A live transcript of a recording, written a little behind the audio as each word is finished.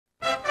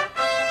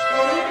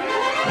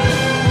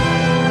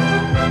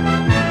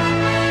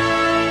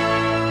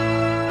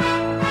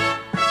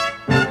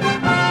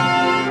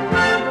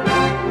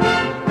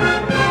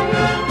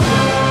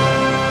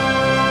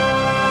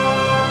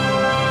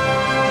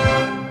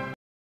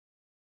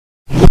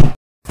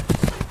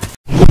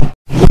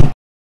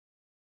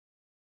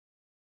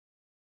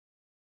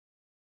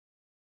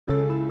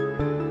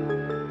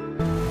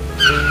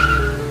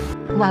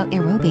Wow,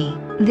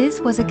 Aerobi, this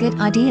was a good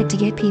idea to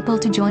get people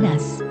to join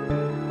us.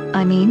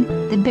 I mean,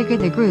 the bigger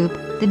the group,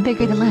 the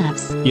bigger the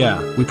laughs.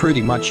 Yeah, we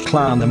pretty much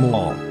clown them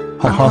all.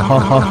 Ha ha ha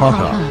ha ha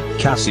ha.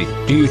 Cassie,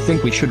 do you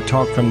think we should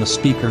talk from the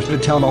speakers to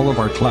tell all of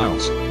our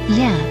clowns?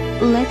 Yeah,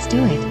 let's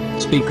do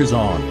it. Speakers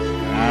on.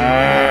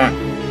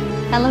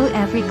 Hello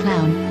every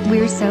clown,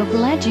 we're so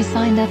glad you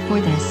signed up for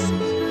this.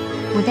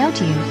 Without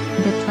you,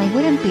 the play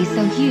wouldn't be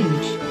so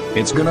huge.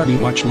 It's gonna be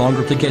much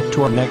longer to get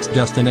to our next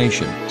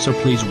destination, so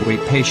please wait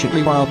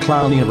patiently while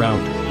clowning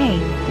around. Hey,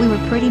 we were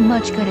pretty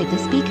much good at the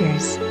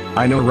speakers.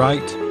 I know,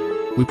 right?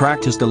 We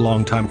practiced a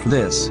long time for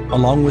this,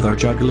 along with our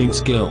juggling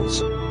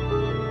skills.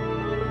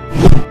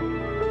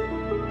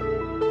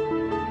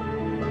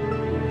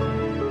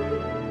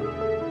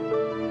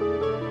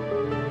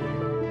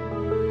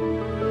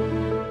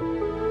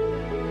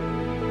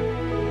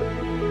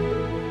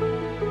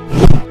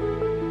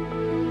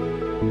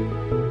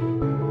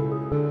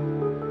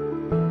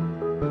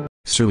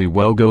 Silly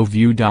well go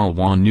view doll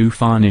one new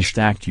finished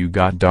act you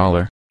got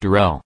dollar,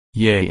 Darrell,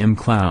 yay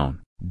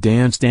clown,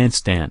 dance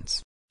dance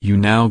dance, you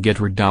now get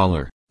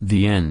 $,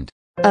 the end.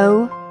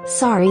 Oh,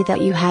 sorry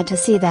that you had to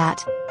see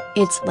that.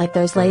 It's like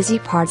those lazy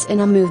parts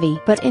in a movie.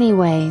 But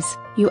anyways,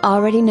 you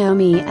already know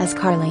me as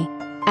Carly.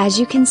 As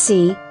you can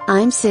see,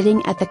 I'm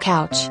sitting at the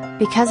couch,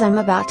 because I'm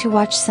about to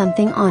watch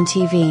something on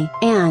TV.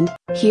 And,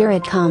 here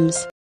it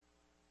comes.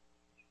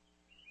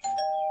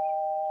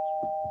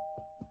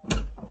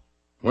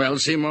 Well,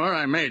 Seymour,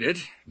 I made it,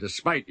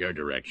 despite your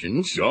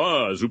directions.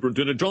 Ah,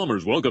 Superintendent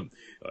Chalmers, welcome.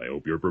 I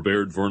hope you're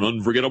prepared for an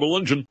unforgettable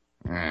luncheon.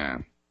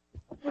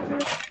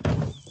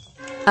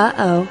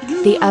 Uh-oh,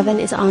 the oven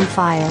is on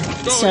fire.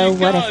 So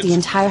what if the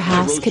entire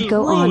house could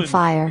go on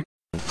fire?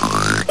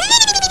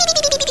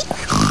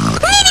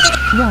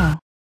 Whoa.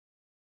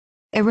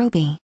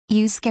 Aerobi,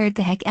 you scared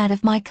the heck out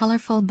of my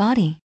colorful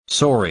body.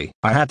 Sorry,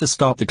 I had to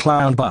stop the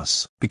clown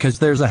bus, because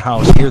there's a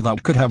house here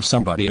that could have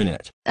somebody in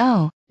it.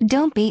 Oh,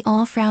 don't be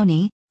all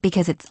frowny,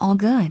 because it's all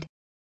good.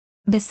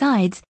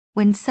 Besides,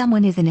 when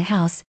someone is in a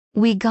house,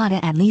 we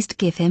gotta at least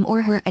give him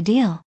or her a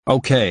deal.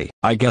 Okay,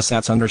 I guess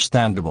that's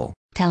understandable.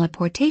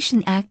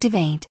 Teleportation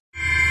activate.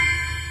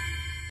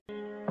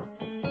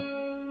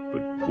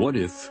 But what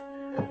if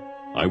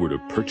I were to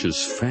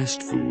purchase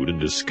fast food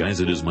and disguise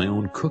it as my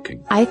own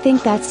cooking? I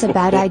think that's a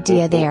bad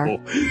idea there.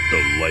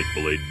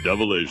 Delightfully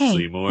devilish, Hey,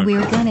 Seymour.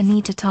 we're gonna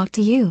need to talk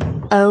to you.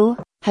 Oh,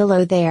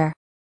 hello there.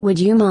 Would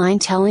you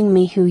mind telling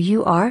me who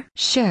you are?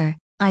 Sure,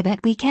 I bet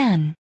we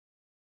can.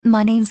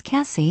 My name's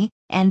Cassie,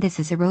 and this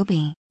is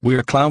Aerobi.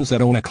 We're clowns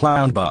that own a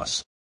clown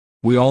bus.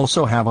 We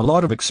also have a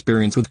lot of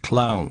experience with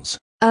clowns.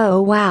 Oh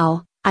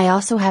wow, I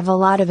also have a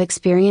lot of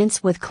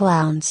experience with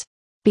clowns.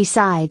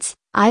 Besides,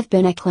 I've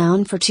been a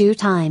clown for 2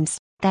 times.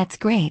 That's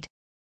great.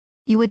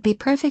 You would be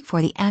perfect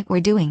for the act we're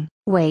doing.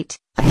 Wait,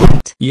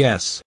 act?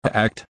 Yes,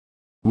 act.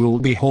 We'll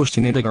be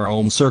hosting it at our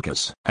own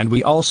circus, and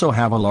we also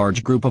have a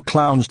large group of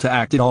clowns to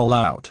act it all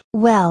out.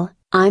 Well,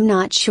 I'm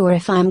not sure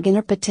if I'm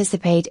gonna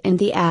participate in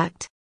the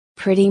act.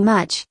 Pretty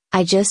much,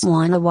 I just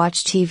wanna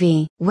watch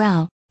TV.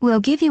 Well, we'll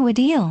give you a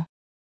deal.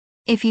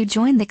 If you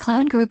join the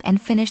clown group and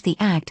finish the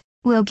act,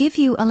 we'll give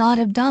you a lot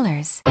of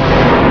dollars.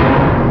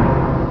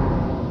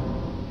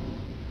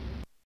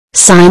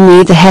 Sign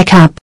me the heck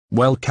up.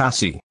 Well,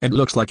 Cassie, it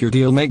looks like your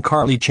deal made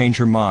Carly change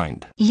her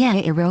mind. Yeah,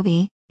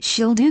 Aerobi,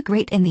 she'll do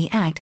great in the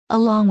act,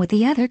 along with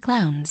the other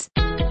clowns.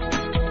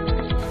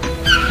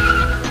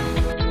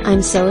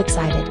 I'm so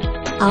excited.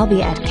 I'll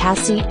be at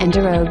Cassie and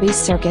Aerobi's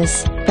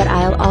circus, but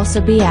I'll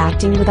also be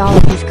acting with all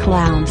of these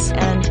clowns.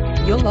 And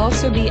you'll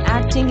also be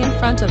acting in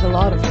front of a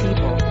lot of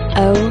people.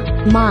 Oh,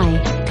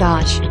 my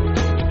gosh.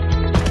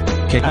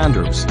 Kate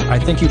Andrews, I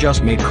think you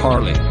just made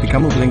Carly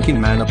become a blinking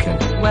mannequin.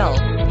 Well,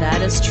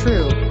 that is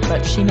true,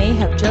 but she may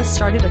have just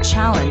started a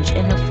challenge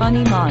in her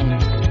funny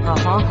mind. Ha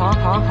ha ha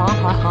ha ha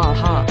ha ha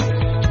ha.